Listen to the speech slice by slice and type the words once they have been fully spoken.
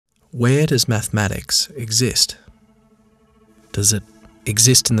where does mathematics exist? Does it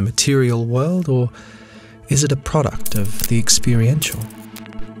exist in the material world, or is it a product of the experiential?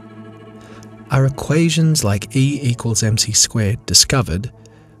 Are equations like E equals mc squared discovered,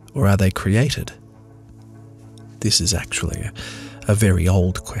 or are they created? This is actually a very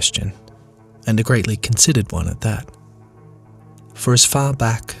old question, and a greatly considered one at that. For as far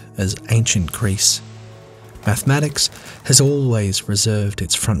back as ancient Greece, mathematics has always reserved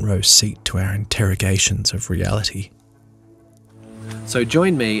its front row seat to our interrogations of reality. So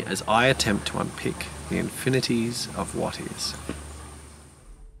join me as I attempt to unpick the infinities of what is.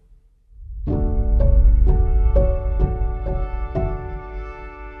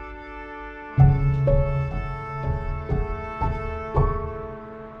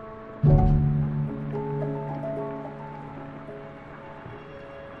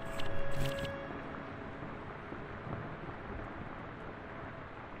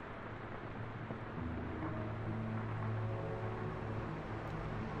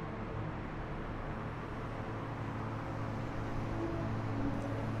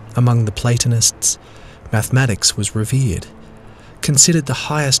 Among the Platonists, mathematics was revered, considered the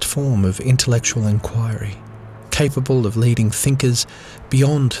highest form of intellectual inquiry, capable of leading thinkers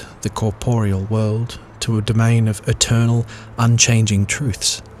beyond the corporeal world to a domain of eternal, unchanging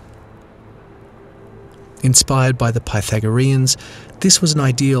truths. Inspired by the Pythagoreans, this was an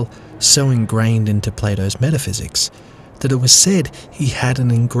ideal so ingrained into Plato's Metaphysics that it was said he had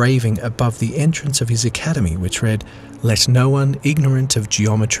an engraving above the entrance of his academy which read, "Let no one ignorant of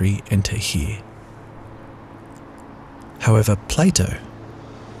geometry enter here." However, Plato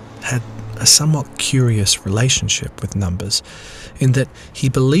had a somewhat curious relationship with numbers, in that he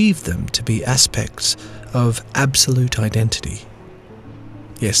believed them to be aspects of absolute identity.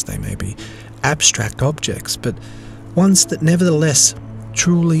 Yes, they may be abstract objects, but ones that nevertheless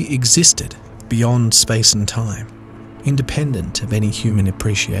truly existed beyond space and time, independent of any human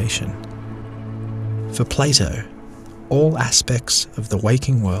appreciation. For Plato, all aspects of the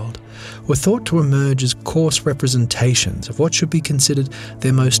waking world were thought to emerge as coarse representations of what should be considered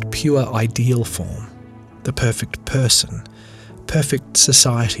their most pure ideal form, the perfect person, perfect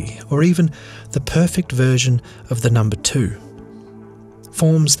society, or even the perfect version of the number 2,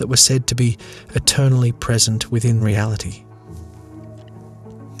 forms that were said to be eternally present within reality.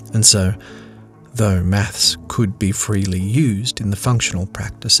 And so, though maths could be freely used in the functional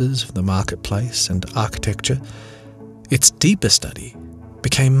practices of the marketplace and architecture, its deeper study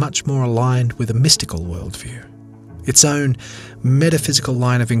became much more aligned with a mystical worldview, its own metaphysical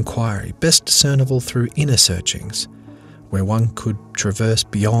line of inquiry, best discernible through inner searchings, where one could traverse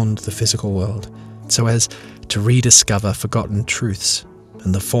beyond the physical world so as to rediscover forgotten truths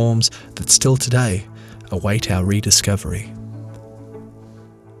and the forms that still today await our rediscovery.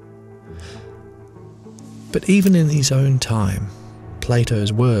 But even in his own time,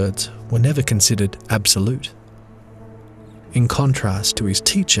 Plato's words were never considered absolute. In contrast to his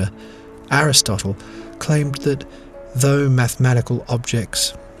teacher, Aristotle claimed that though mathematical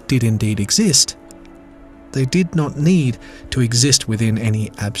objects did indeed exist, they did not need to exist within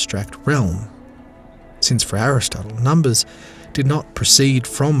any abstract realm, since for Aristotle, numbers did not proceed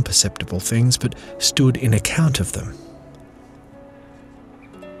from perceptible things but stood in account of them.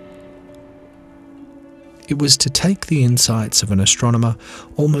 It was to take the insights of an astronomer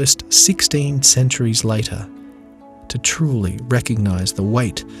almost 16 centuries later to truly recognise the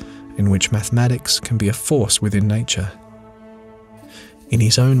weight in which mathematics can be a force within nature. In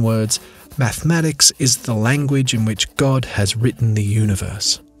his own words, mathematics is the language in which God has written the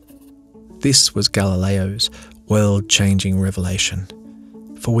universe. This was Galileo's world-changing revelation.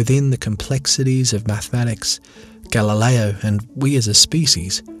 For within the complexities of mathematics, Galileo and we as a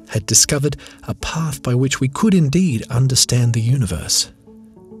species had discovered a path by which we could indeed understand the universe.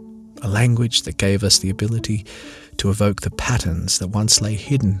 A language that gave us the ability to evoke the patterns that once lay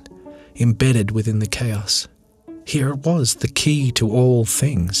hidden, embedded within the chaos. Here it was, the key to all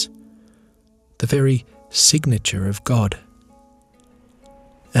things, the very signature of God.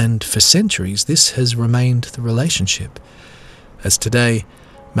 And for centuries this has remained the relationship, as today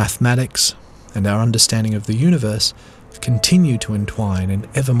mathematics and our understanding of the universe continue to entwine in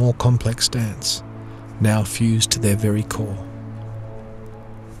ever more complex dance, now fused to their very core.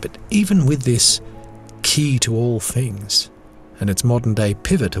 But even with this key to all things, and its modern-day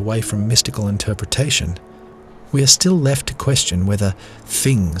pivot away from mystical interpretation, we are still left to question whether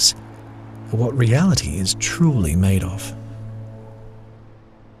things are what reality is truly made of.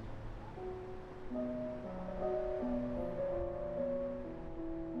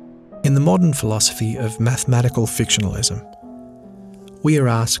 In the modern philosophy of mathematical fictionalism, we are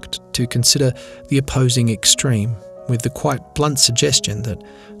asked to consider the opposing extreme with the quite blunt suggestion that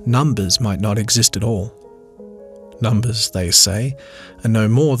numbers might not exist at all. Numbers, they say, are no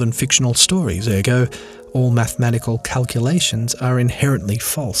more than fictional stories, ergo, all mathematical calculations are inherently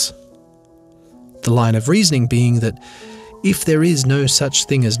false. The line of reasoning being that if there is no such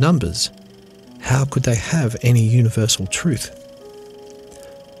thing as numbers, how could they have any universal truth?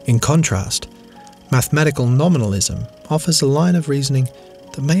 In contrast, mathematical nominalism offers a line of reasoning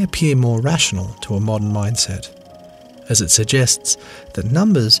that may appear more rational to a modern mindset, as it suggests that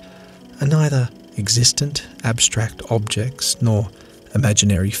numbers are neither existent, abstract objects nor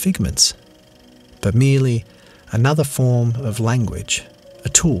imaginary figments, but merely another form of language, a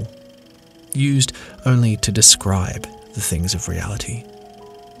tool, used only to describe the things of reality.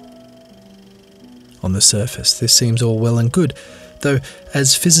 On the surface, this seems all well and good, though,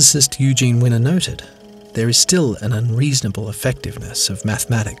 as physicist Eugene Winner noted, there is still an unreasonable effectiveness of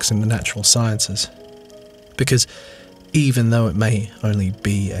mathematics in the natural sciences, because even though it may only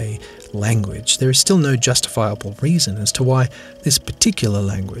be a language, there is still no justifiable reason as to why this particular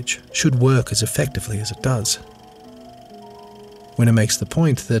language should work as effectively as it does. Winner makes the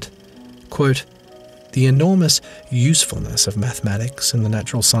point that, quote, "The enormous usefulness of mathematics and the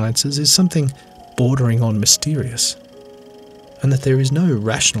natural sciences is something bordering on mysterious, and that there is no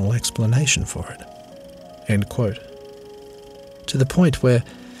rational explanation for it," end quote. To the point where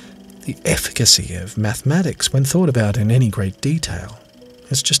the efficacy of mathematics, when thought about in any great detail,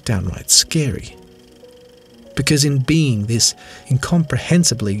 is just downright scary. Because in being this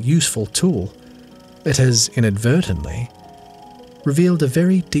incomprehensibly useful tool, it has inadvertently revealed a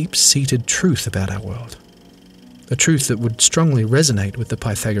very deep-seated truth about our world. A truth that would strongly resonate with the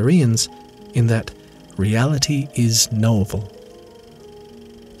Pythagoreans in that reality is knowable.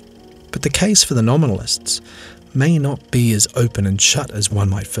 But the case for the nominalists may not be as open and shut as one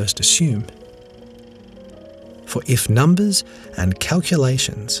might first assume. For if numbers and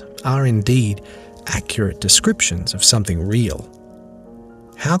calculations are indeed accurate descriptions of something real,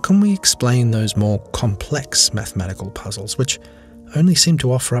 how can we explain those more complex mathematical puzzles which only seem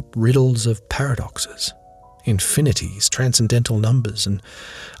to offer up riddles of paradoxes, infinities, transcendental numbers, and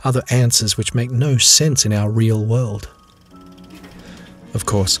other answers which make no sense in our real world? Of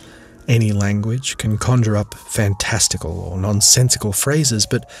course, any language can conjure up fantastical or nonsensical phrases,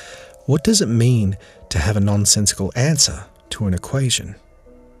 but what does it mean to have a nonsensical answer to an equation?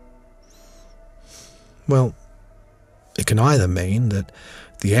 Well, it can either mean that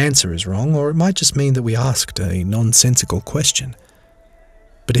the answer is wrong, or it might just mean that we asked a nonsensical question.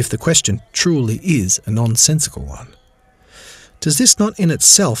 But if the question truly is a nonsensical one, does this not in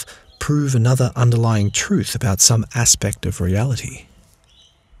itself prove another underlying truth about some aspect of reality?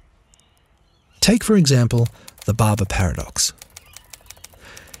 Take, for example, the barber paradox.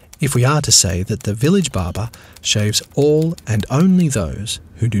 If we are to say that the village barber shaves all and only those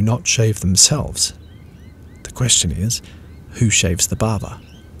who do not shave themselves, the question is, who shaves the barber?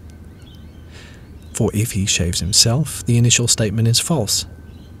 For if he shaves himself, the initial statement is false.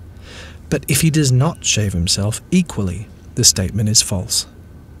 But if he does not shave himself, equally, the statement is false.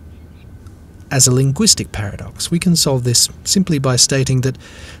 As a linguistic paradox, we can solve this simply by stating that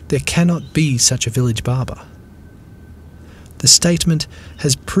there cannot be such a village barber. The statement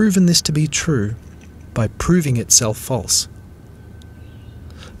has proven this to be true by proving itself false.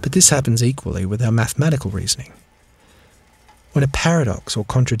 But this happens equally with our mathematical reasoning. When a paradox or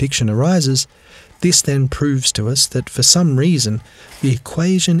contradiction arises, this then proves to us that for some reason the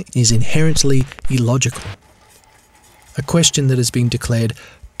equation is inherently illogical. A question that has been declared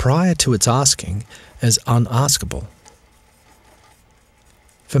prior to its asking as unaskable.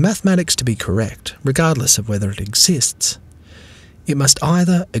 For mathematics to be correct, regardless of whether it exists, it must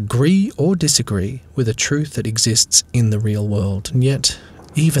either agree or disagree with a truth that exists in the real world, and yet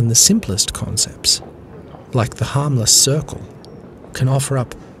even the simplest concepts, like the harmless circle, can offer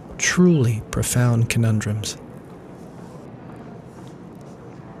up truly profound conundrums.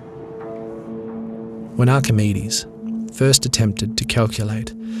 When Archimedes first attempted to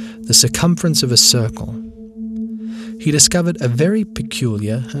calculate the circumference of a circle, he discovered a very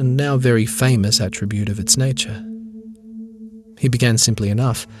peculiar and now very famous attribute of its nature. He began simply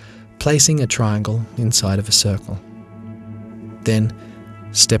enough, placing a triangle inside of a circle. Then,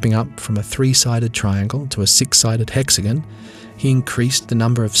 stepping up from a 3-sided triangle to a 6-sided hexagon, he increased the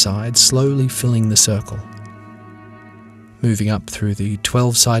number of sides, slowly filling the circle. Moving up through the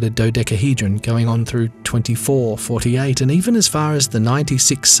 12-sided dodecahedron, going on through 24, 48, and even as far as the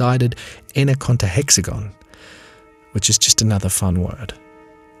 96-sided enocontahexagon, which is just another fun word.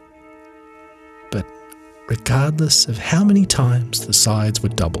 But regardless of how many times the sides were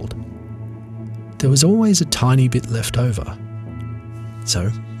doubled, there was always a tiny bit left over.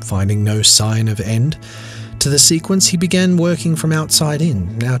 So, finding no sign of end to the sequence, he began working from outside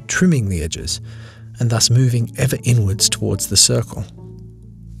in, now trimming the edges, and thus moving ever inwards towards the circle.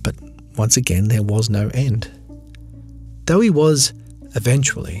 But once again, there was no end. Though he was,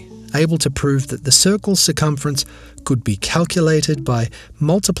 eventually, able to prove that the circle's circumference could be calculated by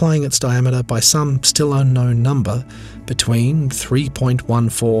multiplying its diameter by some still unknown number between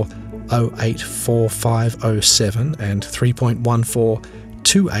 3.14084507 and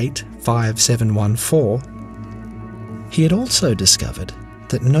 3.14285714, he had also discovered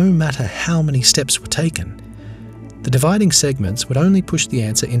that no matter how many steps were taken, the dividing segments would only push the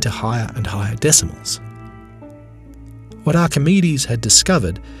answer into higher and higher decimals. What Archimedes had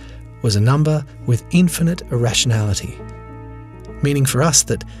discovered was a number with infinite irrationality, meaning for us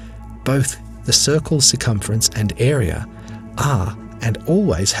that both the circle's circumference and area are, and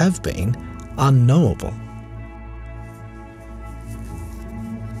always have been, unknowable.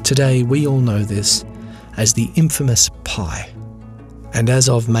 Today we all know this as the infamous pi, and as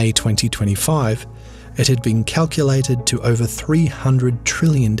of May 2025, it had been calculated to over 300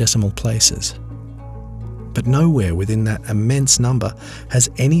 trillion decimal places. But nowhere within that immense number has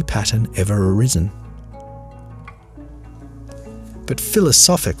any pattern ever arisen. But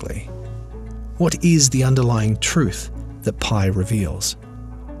philosophically, what is the underlying truth that pi reveals?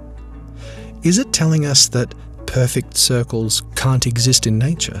 Is it telling us that perfect circles can't exist in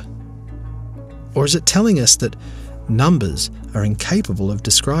nature? Or is it telling us that numbers are incapable of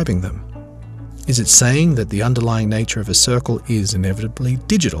describing them? Is it saying that the underlying nature of a circle is inevitably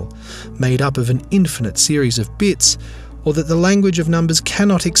digital, made up of an infinite series of bits, or that the language of numbers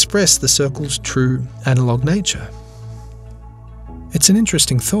cannot express the circle's true analog nature? It's an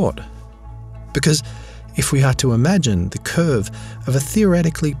interesting thought, because if we are to imagine the curve of a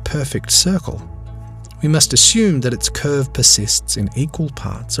theoretically perfect circle, we must assume that its curve persists in equal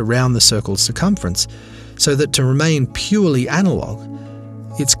parts around the circle's circumference, so that to remain purely analog,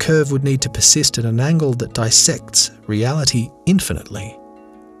 its curve would need to persist at an angle that dissects reality infinitely.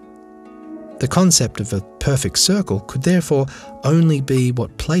 The concept of a perfect circle could therefore only be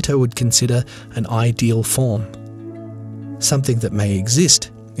what Plato would consider an ideal form, something that may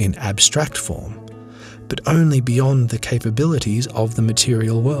exist in abstract form, but only beyond the capabilities of the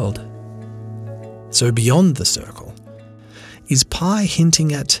material world. So beyond the circle, is pi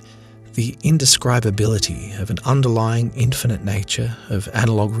hinting at the indescribability of an underlying infinite nature of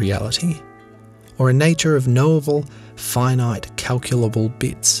analog reality, or a nature of knowable, finite, calculable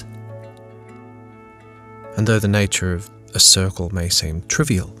bits? And though the nature of a circle may seem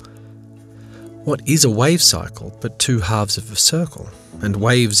trivial, what is a wave cycle but two halves of a circle? And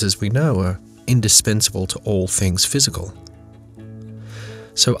waves, as we know, are indispensable to all things physical.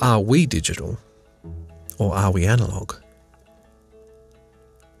 So are we digital, or are we analog?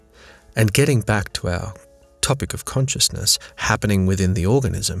 And getting back to our topic of consciousness happening within the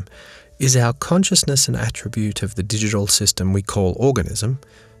organism, is our consciousness an attribute of the digital system we call organism,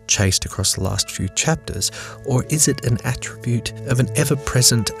 chased across the last few chapters, or is it an attribute of an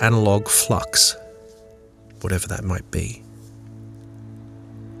ever-present analog flux, whatever that might be?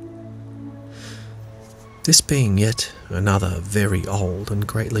 This being yet another very old and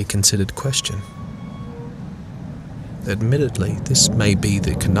greatly considered question. Admittedly, this may be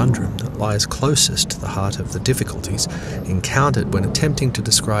the conundrum that lies closest to the heart of the difficulties encountered when attempting to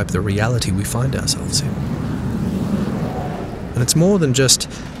describe the reality we find ourselves in. And it's more than just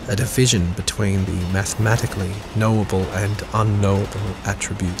a division between the mathematically knowable and unknowable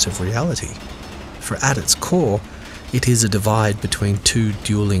attributes of reality, for at its core, it is a divide between two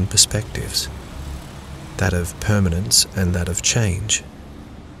dueling perspectives, that of permanence and that of change.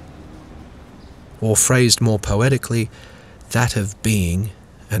 Or phrased more poetically, that of being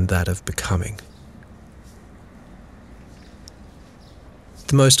and that of becoming.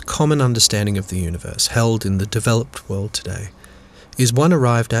 The most common understanding of the universe held in the developed world today is one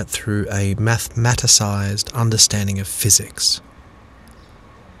arrived at through a mathematicized understanding of physics.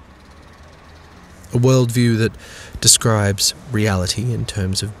 A worldview that describes reality in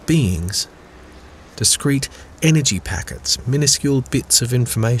terms of beings, discrete energy packets, minuscule bits of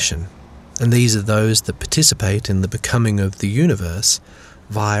information, and these are those that participate in the becoming of the universe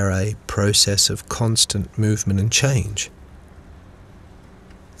via a process of constant movement and change.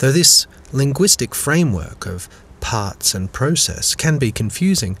 Though this linguistic framework of parts and process can be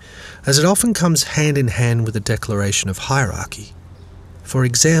confusing, as it often comes hand in hand with a declaration of hierarchy. For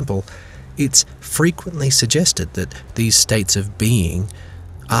example, it's frequently suggested that these states of being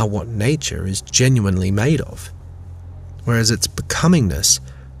are what nature is genuinely made of, whereas its becomingness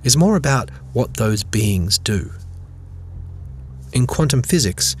is more about what those beings do. In quantum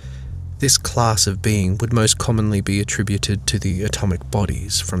physics, this class of being would most commonly be attributed to the atomic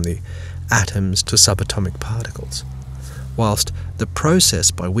bodies, from the atoms to subatomic particles, whilst the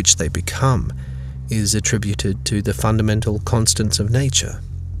process by which they become is attributed to the fundamental constants of nature,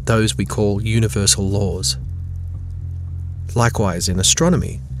 those we call universal laws. Likewise, in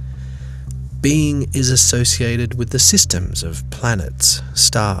astronomy, being is associated with the systems of planets,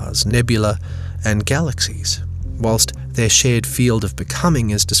 stars, nebula, and galaxies, whilst their shared field of becoming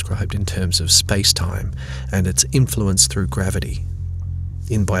is described in terms of space-time and its influence through gravity.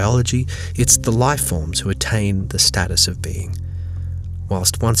 In biology, it's the life forms who attain the status of being,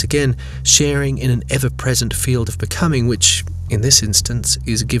 whilst once again sharing in an ever-present field of becoming, which, in this instance,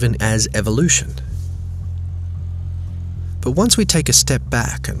 is given as evolution. But once we take a step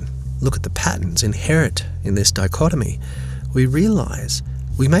back and look at the patterns inherent in this dichotomy, we realise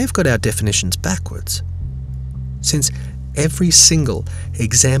we may have got our definitions backwards, since every single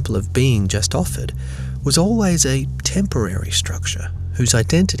example of being just offered was always a temporary structure whose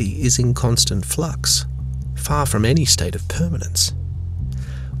identity is in constant flux, far from any state of permanence.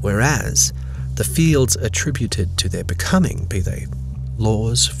 Whereas the fields attributed to their becoming, be they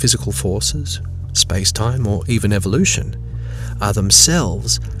laws, physical forces, space-time, or even evolution, are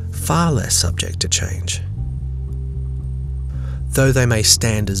themselves far less subject to change. Though they may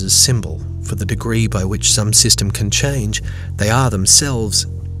stand as a symbol for the degree by which some system can change, they are themselves,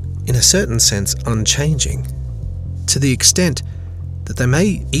 in a certain sense, unchanging, to the extent that they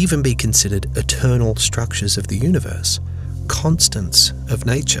may even be considered eternal structures of the universe, constants of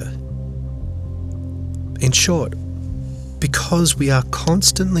nature. In short, because we are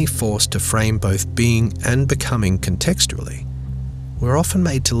constantly forced to frame both being and becoming contextually, we're often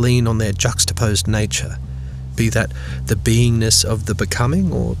made to lean on their juxtaposed nature, be that the beingness of the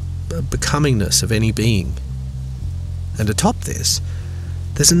becoming or the becomingness of any being. And atop this,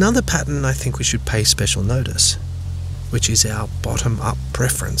 there's another pattern I think we should pay special notice, which is our bottom-up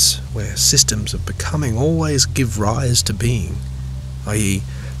preference, where systems of becoming always give rise to being, i.e.,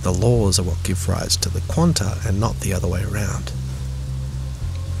 the laws are what give rise to the quanta and not the other way around.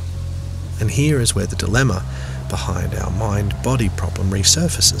 And here is where the dilemma behind our mind-body problem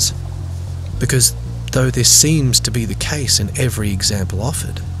resurfaces, because though this seems to be the case in every example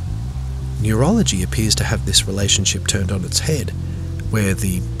offered, neurology appears to have this relationship turned on its head, where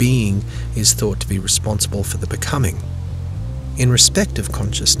the being is thought to be responsible for the becoming. In respect of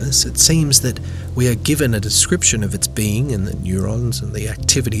consciousness, it seems that we are given a description of its being in the neurons and the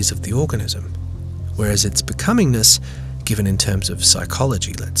activities of the organism, whereas its becomingness, given in terms of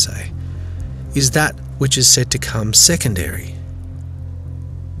psychology, let's say, is that which is said to come secondary.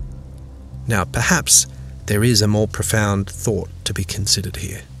 Now, perhaps there is a more profound thought to be considered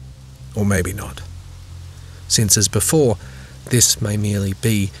here, or maybe not, since, as before, this may merely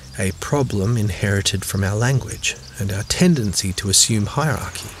be a problem inherited from our language and our tendency to assume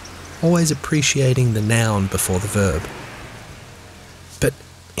hierarchy, always appreciating the noun before the verb. But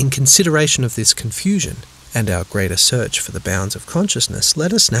in consideration of this confusion and our greater search for the bounds of consciousness,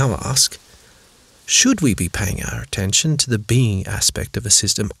 let us now ask, should we be paying our attention to the being aspect of a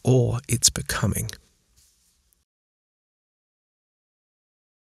system or its becoming?